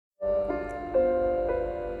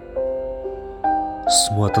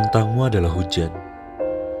Semua tentangmu adalah hujan.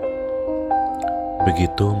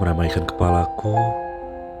 Begitu meramaikan kepalaku,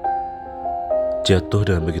 jatuh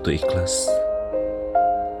dengan begitu ikhlas.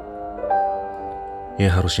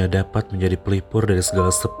 Yang harusnya dapat menjadi pelipur dari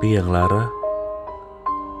segala sepi yang lara.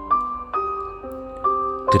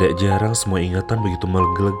 Tidak jarang semua ingatan begitu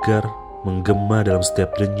menggelegar, menggema dalam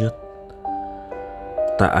setiap denyut.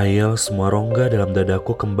 Tak ayal semua rongga dalam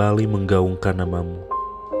dadaku kembali menggaungkan namamu.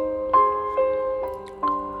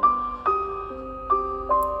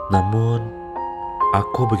 Namun,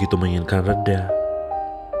 aku begitu menginginkan reda.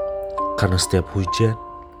 Karena setiap hujan,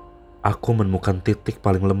 aku menemukan titik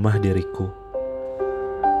paling lemah diriku.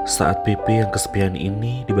 Saat pipi yang kesepian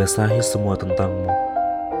ini dibasahi semua tentangmu.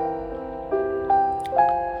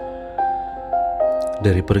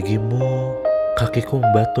 Dari pergimu, kakiku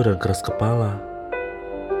membatu dan keras kepala.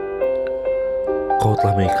 Kau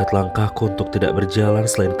telah mengikat langkahku untuk tidak berjalan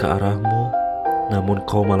selain ke arahmu, namun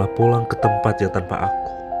kau malah pulang ke tempat yang tanpa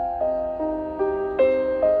aku.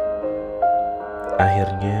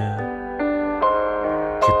 Akhirnya,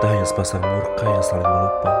 kita hanya sepasang murka yang saling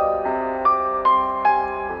melupa.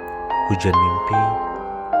 Hujan mimpi,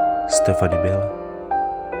 Stefani Bella.